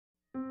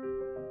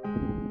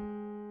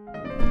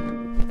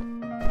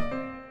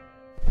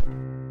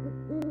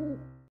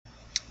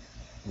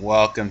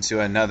Welcome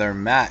to another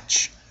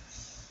match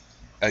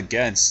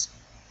against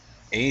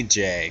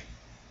AJ.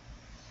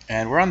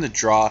 And we're on the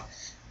draw.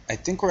 I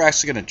think we're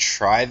actually going to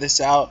try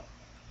this out.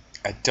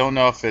 I don't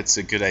know if it's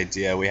a good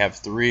idea. We have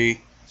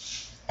 3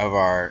 of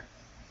our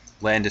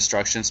land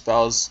destruction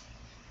spells,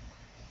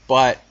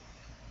 but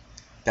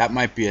that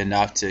might be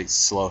enough to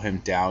slow him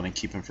down and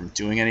keep him from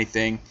doing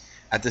anything.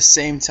 At the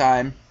same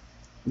time,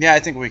 yeah, I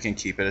think we can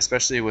keep it,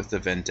 especially with the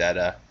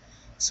Vendetta.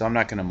 So I'm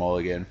not going to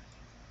mulligan.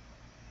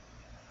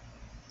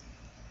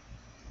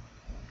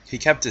 He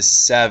kept his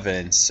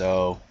 7,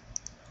 so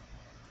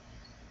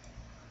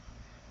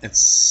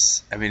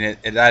it's, I mean,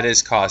 that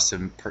is cost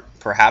him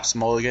perhaps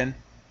mulligan.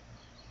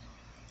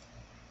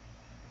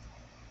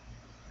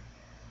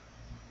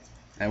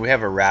 And we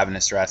have a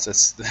Ravenous Rat, so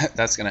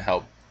that's going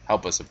to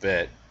help us a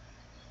bit.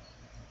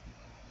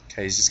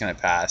 Okay, he's just going to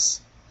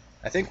pass.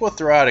 I think we'll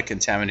throw out a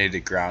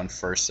Contaminated Ground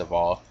first of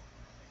all.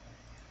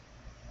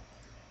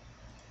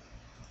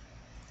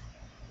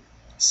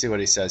 See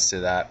what he says to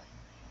that.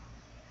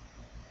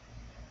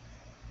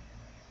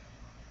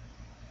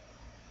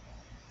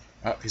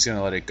 Oh, he's going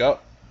to let it go.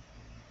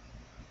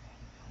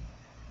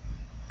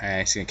 And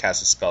he's going to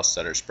cast a Spell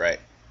Stutter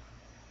Sprite.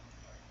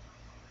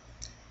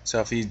 So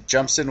if he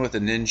jumps in with a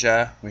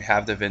Ninja, we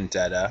have the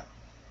Vendetta.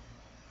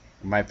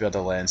 We might be able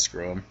to land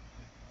screw him.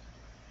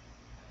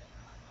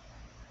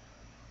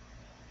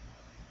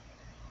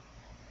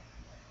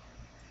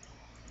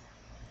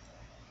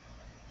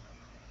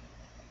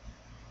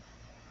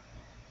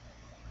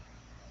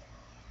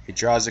 He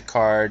draws a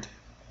card.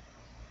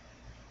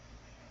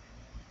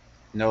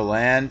 No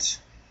land.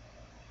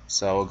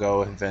 So we'll go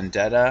with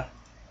Vendetta.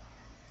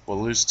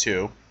 We'll lose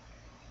 2.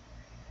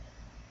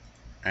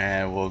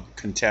 And we'll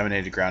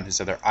contaminate the ground his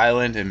other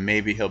island, and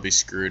maybe he'll be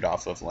screwed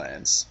off of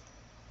lands.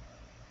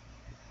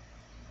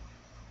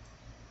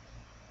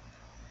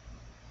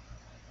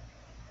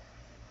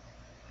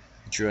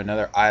 Drew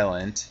another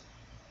island.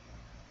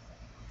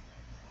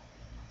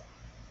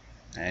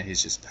 And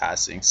he's just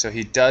passing. So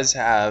he does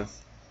have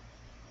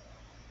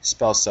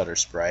Spell Stutter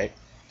Sprite.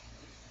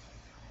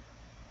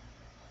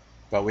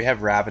 But we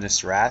have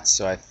Ravenous Rats,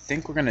 so I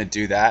think we're going to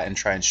do that and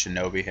try and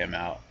Shinobi him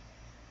out.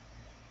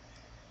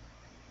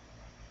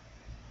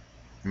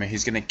 I mean,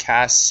 he's going to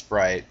cast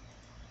Sprite.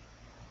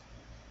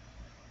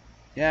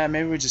 Yeah,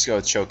 maybe we just go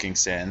with Choking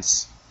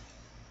Sands.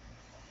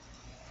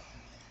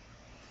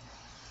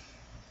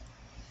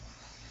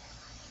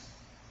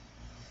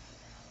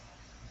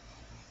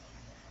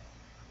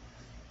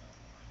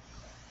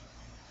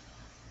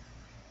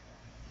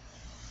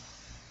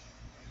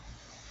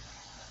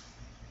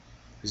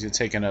 He's going to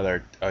take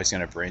another... Oh, he's going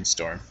to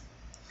Brainstorm.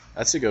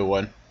 That's a good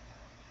one.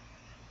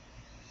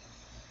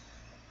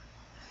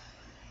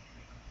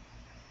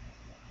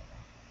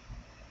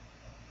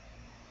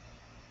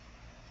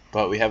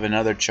 But we have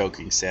another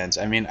Choking Sands.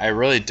 I mean, I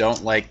really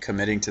don't like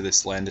committing to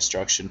this land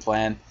destruction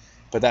plan.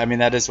 But, I mean,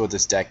 that is what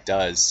this deck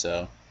does,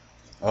 so...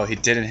 Oh, he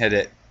didn't hit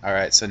it.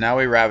 Alright, so now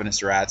we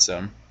Ravenous Rats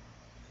him.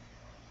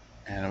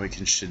 And we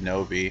can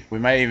Shinobi. We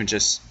might even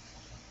just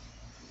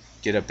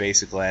get a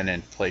basic land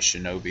and play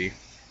Shinobi.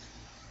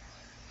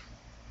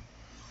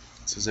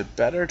 So is it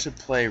better to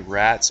play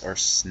Rats or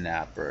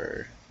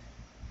Snapper?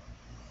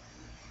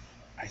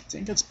 I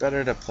think it's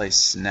better to play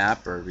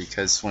Snapper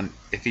because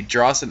if he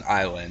draws an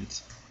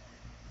island...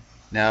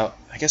 Now,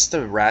 I guess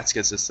the Rats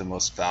gets us the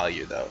most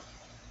value though.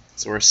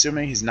 So we're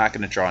assuming he's not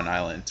going to draw an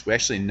island. We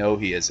actually know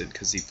he isn't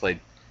because he played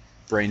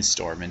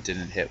Brainstorm and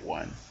didn't hit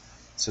one.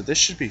 So this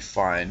should be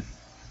fine.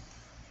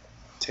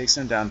 Takes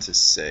him down to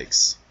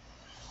 6.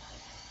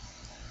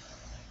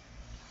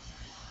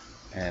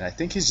 And I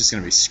think he's just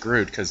going to be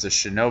screwed because the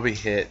Shinobi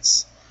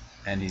hits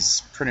and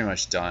he's pretty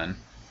much done.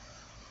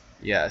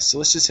 Yeah, so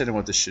let's just hit him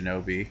with the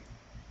Shinobi.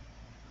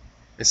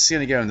 It's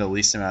going to give him the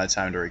least amount of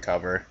time to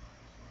recover.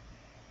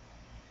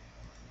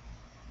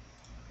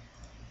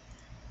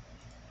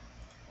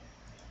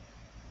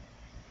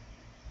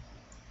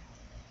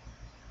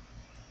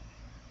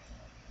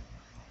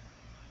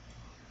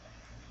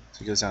 So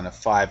he goes down to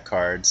 5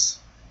 cards.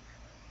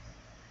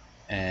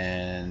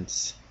 And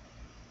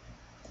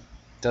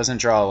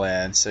doesn't draw a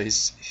land, so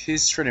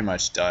he's pretty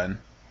much done.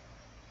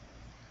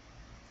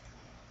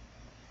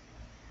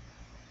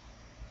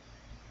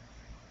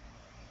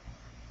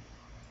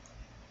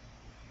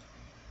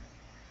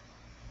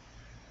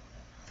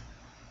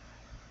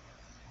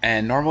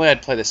 And normally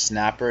I'd play the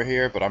Snapper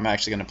here, but I'm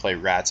actually going to play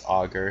Rat's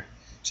Augur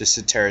just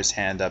to tear his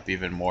hand up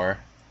even more.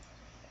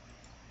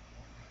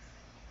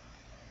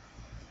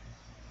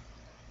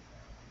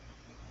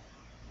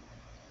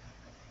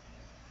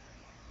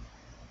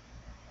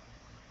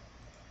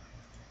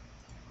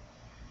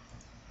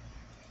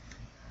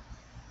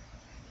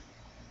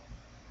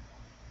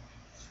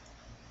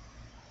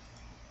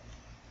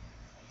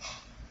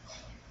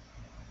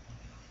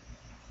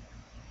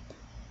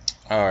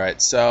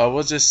 Alright, so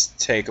we'll just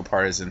take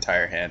apart his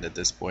entire hand at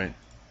this point.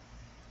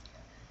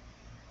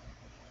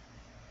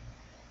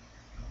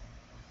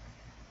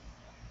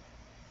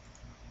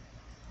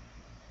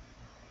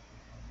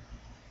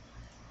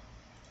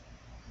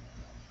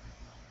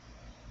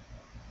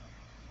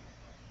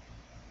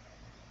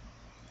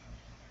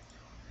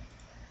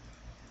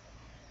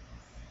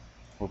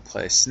 We'll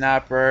play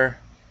Snapper.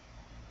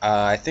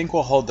 I think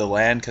we'll hold the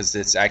land because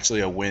it's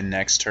actually a win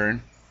next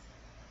turn.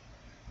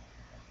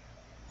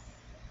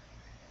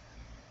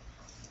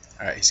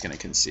 Alright, he's going to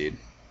concede.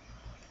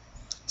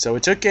 So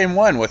we took game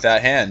one with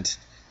that hand.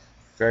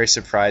 Very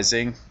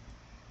surprising.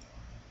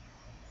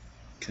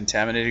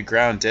 Contaminated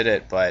Ground did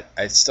it, but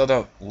I still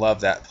don't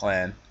love that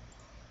plan.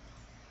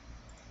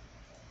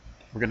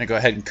 We're going to go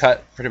ahead and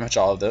cut pretty much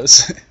all of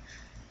those.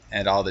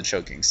 And all the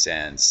Choking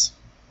Sands.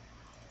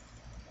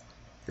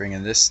 Bring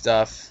in this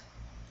stuff.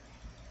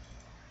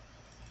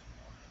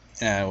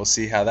 And we'll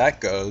see how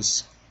that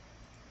goes.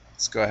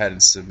 Let's go ahead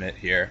and submit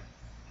here.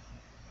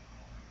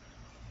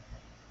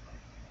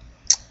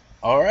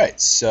 Alright,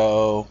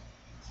 so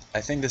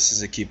I think this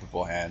is a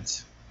keepable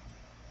hand.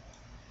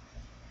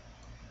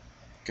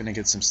 Gonna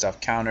get some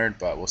stuff countered,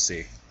 but we'll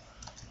see.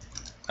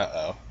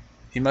 Uh-oh.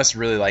 He must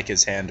really like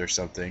his hand or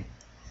something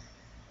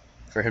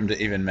for him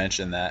to even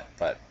mention that,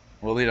 but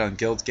we'll lead on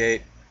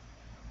Guildgate.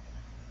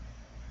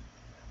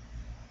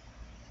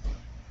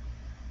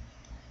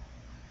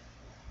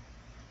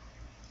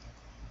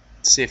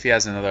 See if he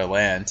has another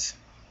land.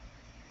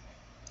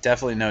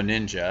 Definitely no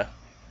ninja.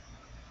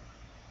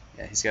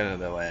 Yeah, he's got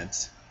another land.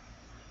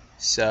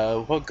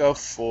 So we'll go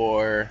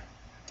for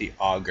the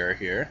Augur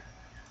here.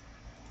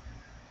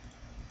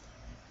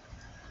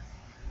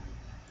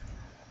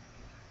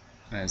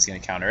 And he's going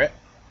to counter it.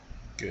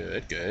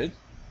 Good, good.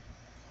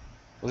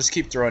 We'll just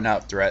keep throwing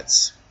out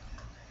threats.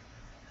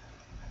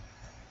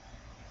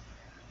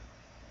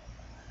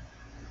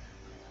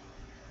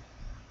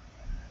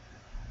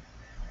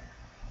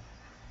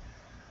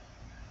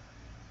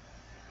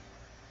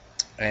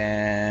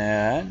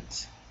 And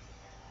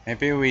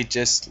maybe we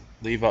just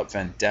leave up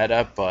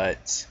Vendetta,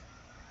 but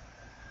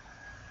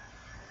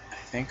I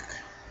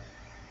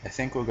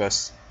think we'll go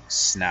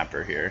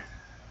Snapper here.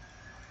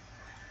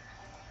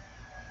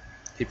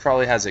 He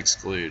probably has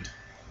Exclude.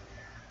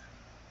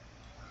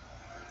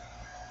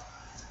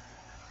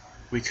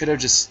 We could have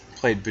just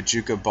played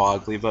Bajuka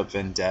Bog, leave up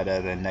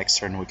Vendetta, then next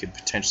turn we could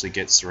potentially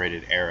get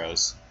Serrated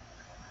Arrows.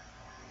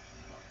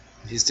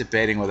 He's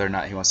debating whether or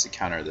not he wants to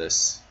counter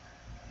this.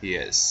 He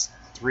is.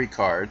 3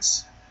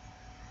 cards.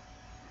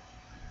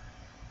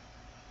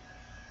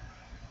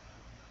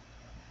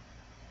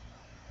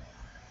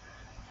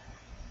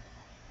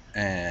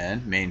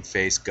 And main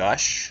phase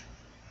Gush.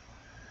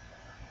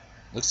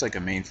 Looks like a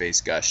main phase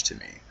Gush to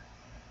me.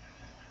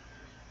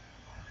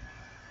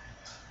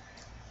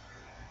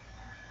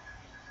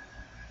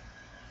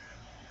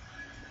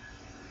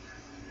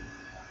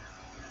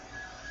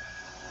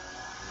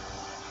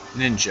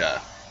 Ninja.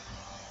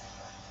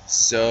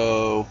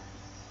 So,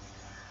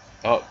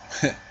 oh,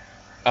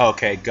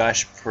 okay,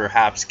 Gush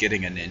perhaps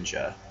getting a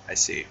ninja. I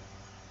see.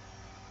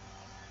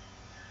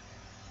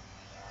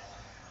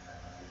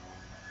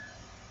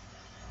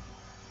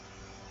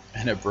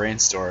 And a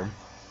Brainstorm.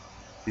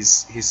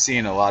 He's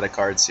seeing a lot of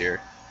cards here.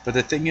 But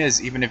the thing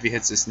is, even if he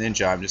hits this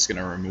ninja, I'm just going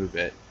to remove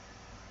it.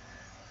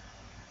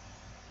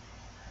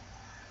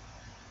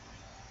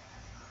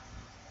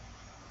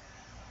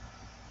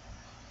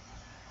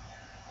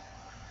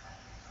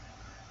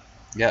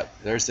 Yep,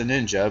 there's the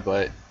ninja,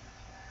 but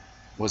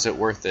was it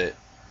worth it?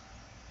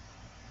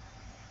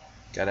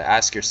 Gotta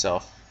ask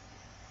yourself.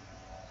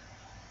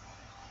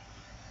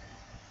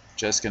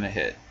 Just gonna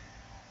hit.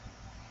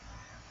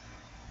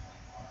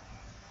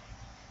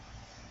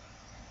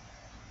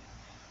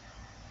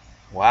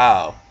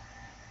 Wow.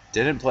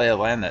 Didn't play a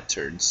land that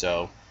turn,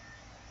 so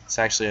it's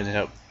actually ended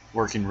up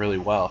working really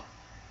well.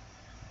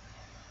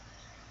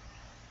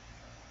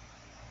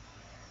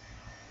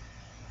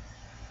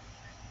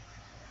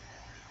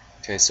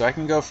 Okay, so I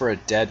can go for a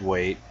dead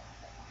weight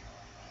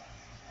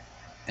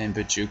and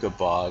Bajuka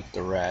Bog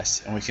the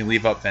rest, and we can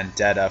leave up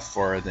Vendetta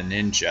for the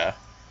ninja.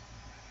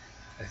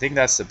 I think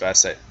that's the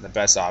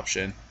best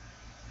option.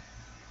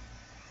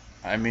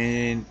 I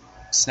mean,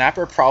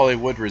 Snapper probably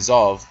would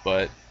resolve,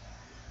 but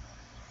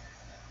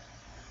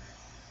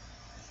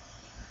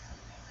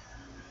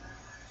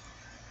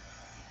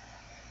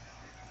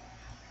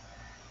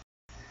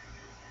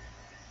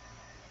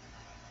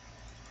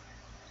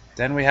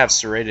then we have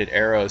Serrated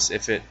Arrows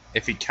if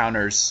he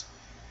counters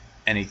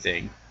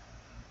anything.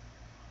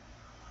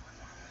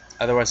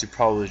 Otherwise, we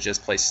probably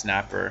just play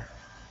Snapper.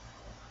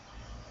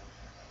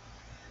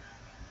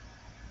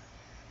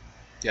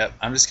 Yep,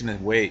 I'm just gonna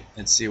wait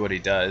and see what he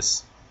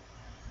does.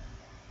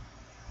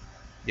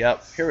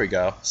 Yep, here we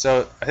go.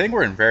 So I think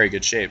we're in very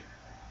good shape.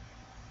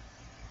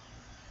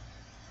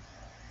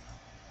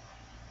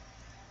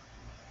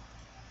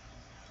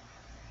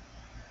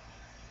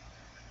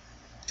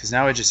 Because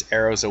now it just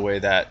arrows away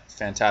that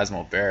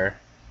Phantasmal Bear.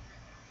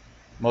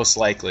 Most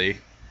likely.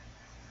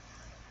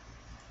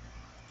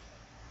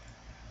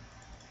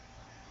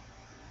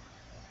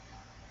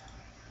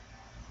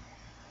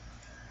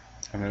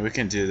 I mean, we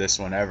can do this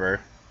whenever.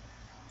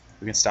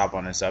 We can stop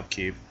on his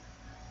upkeep.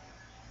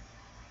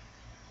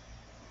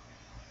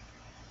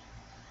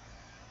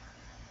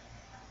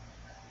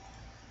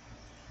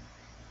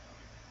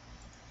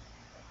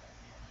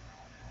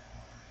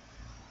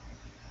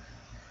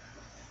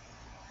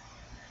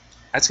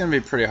 That's going to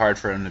be pretty hard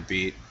for him to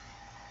beat.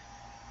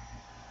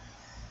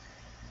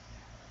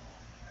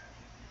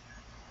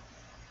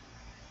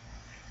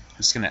 I'm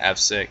just going to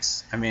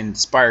F6. I mean,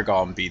 Spire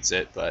Golem beats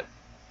it, but...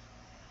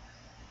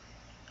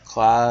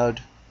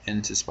 Cloud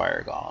into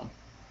Spire Golem.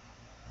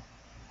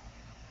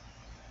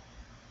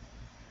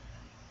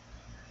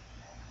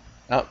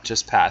 Oh,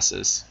 just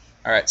passes.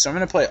 Alright, so I'm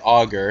going to play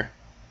Augur.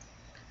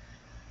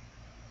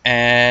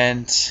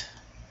 And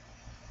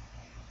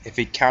if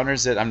he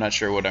counters it, I'm not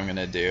sure what I'm going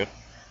to do.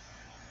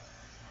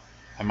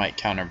 I might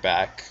counter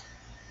back.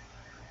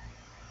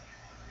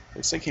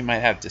 Looks like he might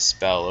have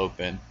Dispel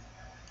open.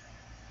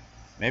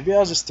 Maybe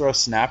I'll just throw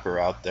Snapper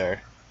out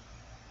there.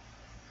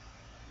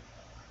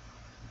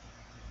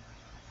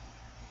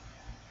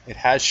 It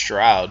has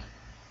Shroud.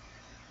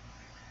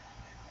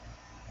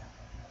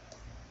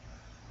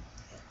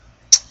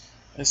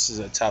 This is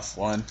a tough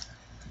one.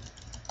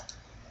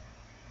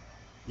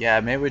 Yeah,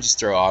 maybe we just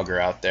throw Augur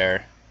out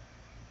there.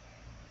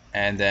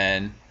 And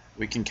then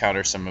we can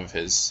counter some of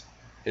his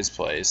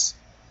plays.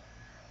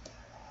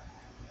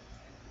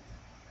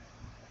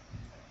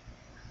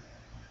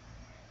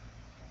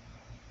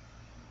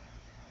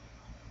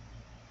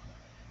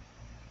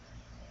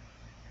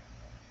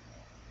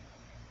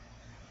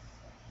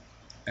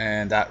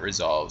 And that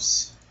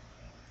resolves.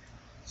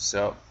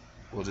 So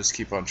we'll just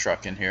keep on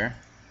trucking here.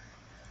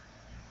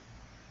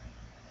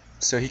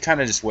 So he kind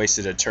of just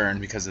wasted a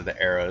turn because of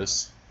the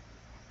arrows.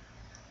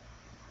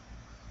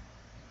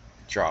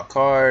 Draw a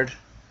card.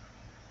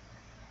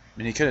 I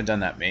mean, he could have done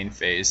that main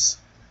phase.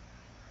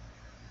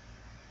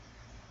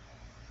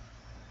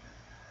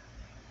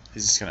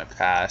 He's just going to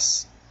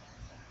pass.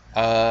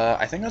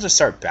 I think I'll just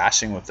start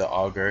bashing with the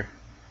Augur.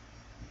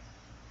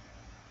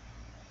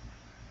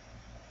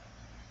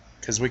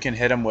 Because we can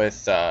hit him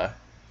with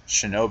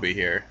Shinobi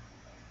here.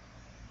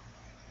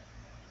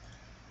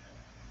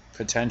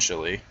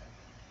 Potentially.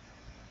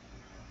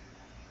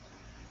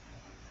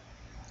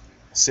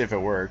 See if it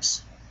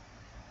works.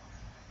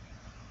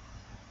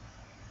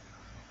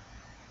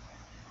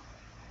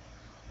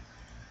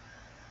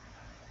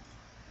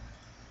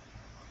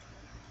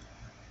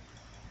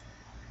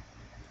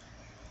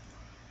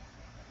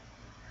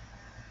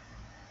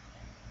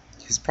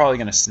 He's probably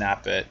going to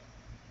snap it,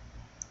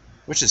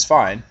 which is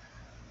fine.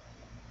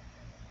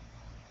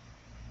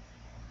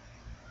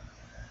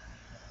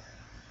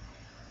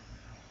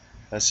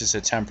 That's just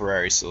a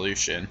temporary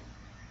solution.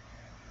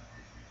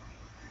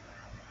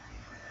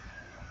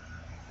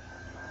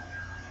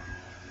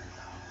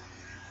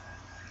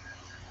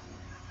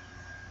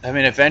 I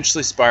mean,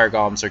 eventually Spire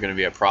Golems are going to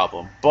be a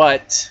problem,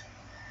 but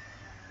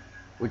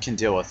we can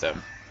deal with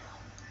them.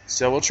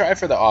 So we'll try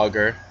for the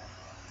Augur.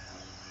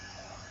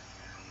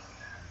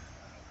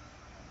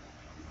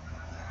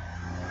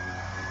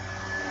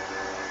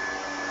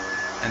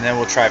 And then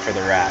we'll try for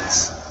the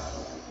Rats.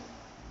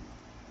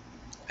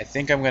 I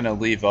think I'm going to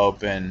leave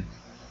open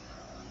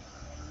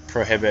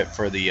Prohibit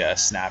for the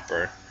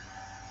Snapper.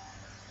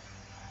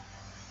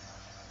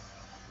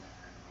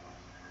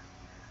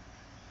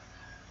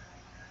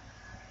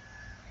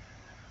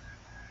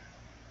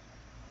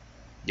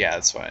 Yeah,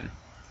 that's fine.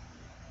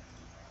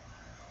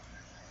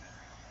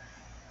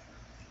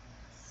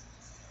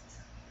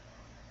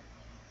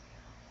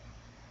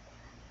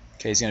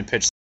 Okay, he's going to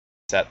pitch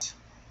Sept.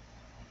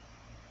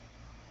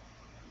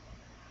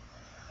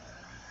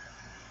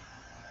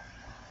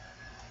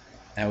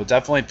 And we'll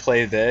definitely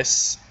play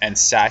this and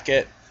sack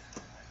it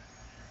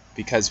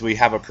because we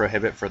have a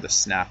Prohibit for the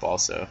Snap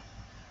also.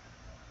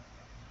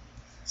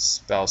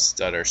 Spell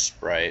Stutter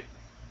Sprite.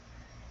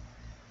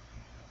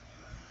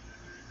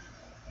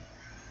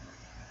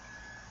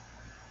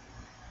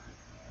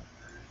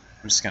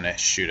 I'm just going to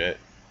shoot it.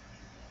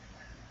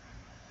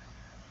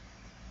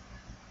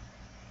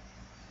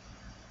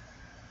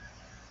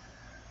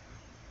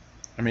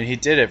 I mean, he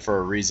did it for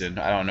a reason.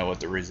 I don't know what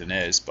the reason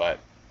is, but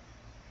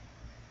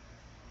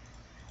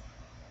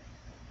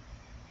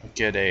we'll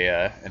get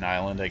an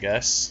island, I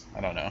guess.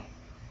 I don't know.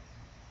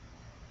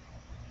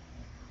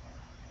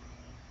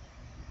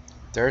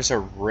 There's a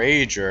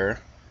Rager,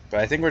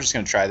 but I think we're just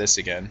going to try this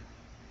again.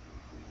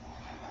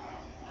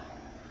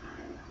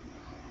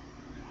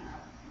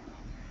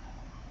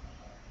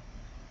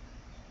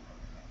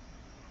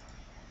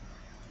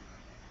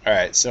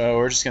 Alright, so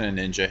we're just going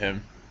to ninja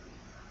him.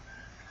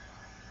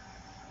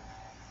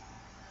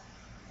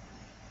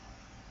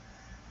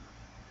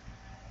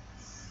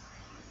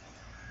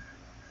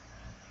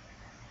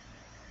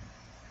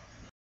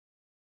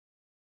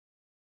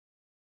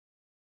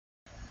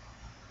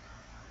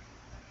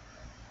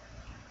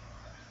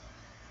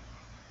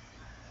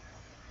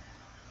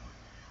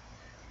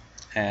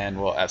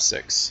 And we'll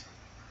F6.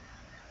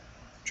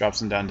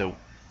 Drops him down to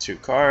 2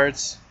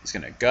 cards. He's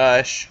going to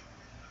Gush.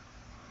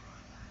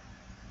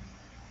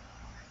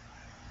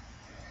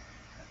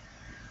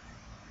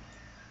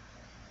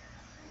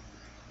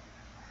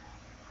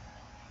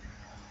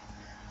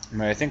 I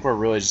mean, I think we're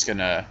really just going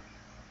to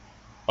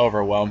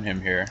overwhelm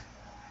him here.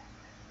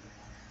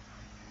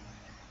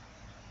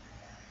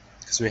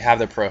 Because we have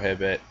the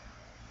Prohibit.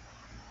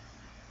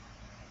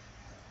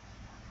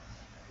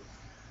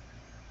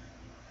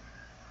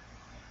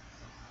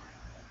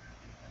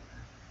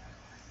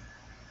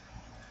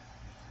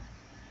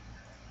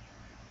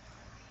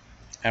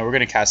 And we're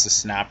going to cast a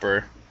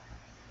Snapper.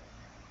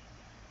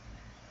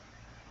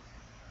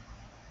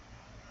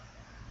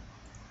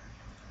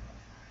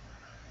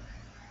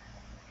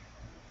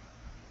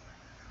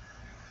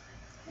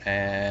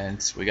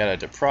 And we got a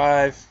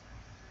Deprive.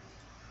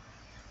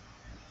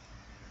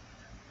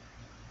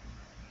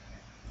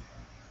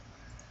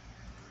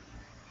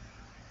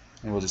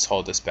 And we'll just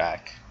hold this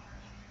back.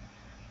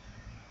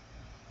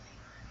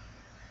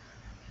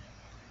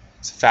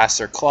 It's a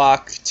faster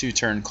clock,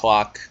 2-turn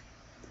clock.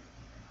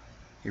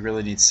 You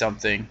really need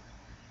something.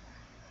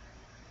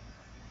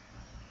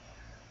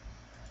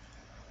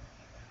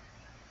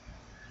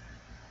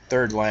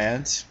 Third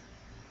land.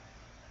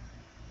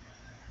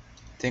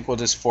 I think we'll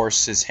just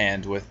force his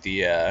hand with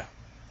the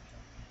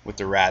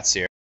rats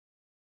here.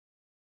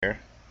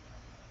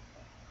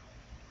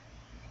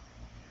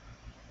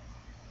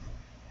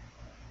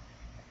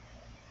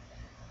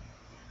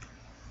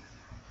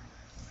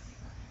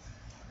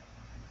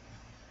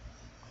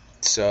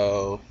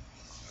 So,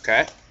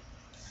 okay.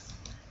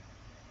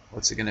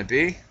 What's it gonna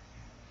be?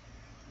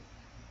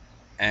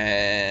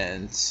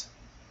 And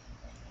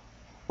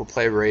we'll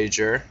play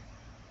Rager.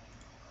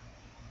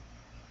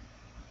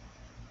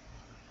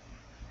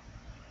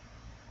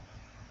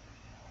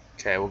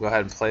 Okay, we'll go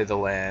ahead and play the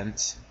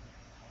land.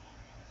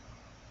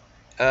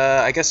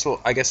 I guess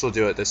we'll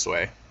do it this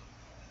way.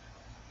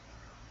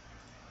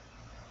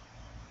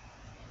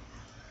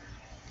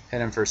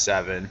 Hit him for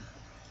 7.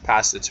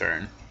 Pass the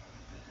turn.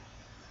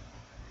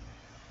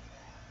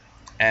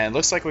 And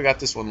looks like we got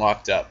this one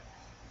locked up.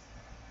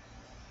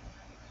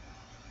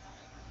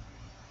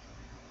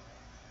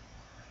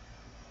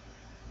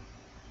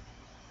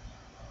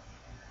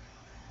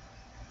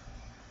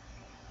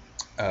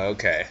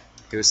 Okay.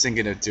 He was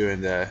thinking of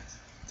doing the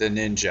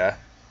ninja.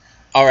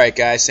 Alright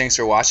guys, thanks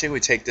for watching. We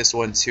take this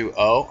one 2-0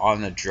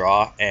 on the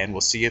draw, and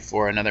we'll see you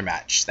for another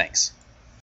match. Thanks.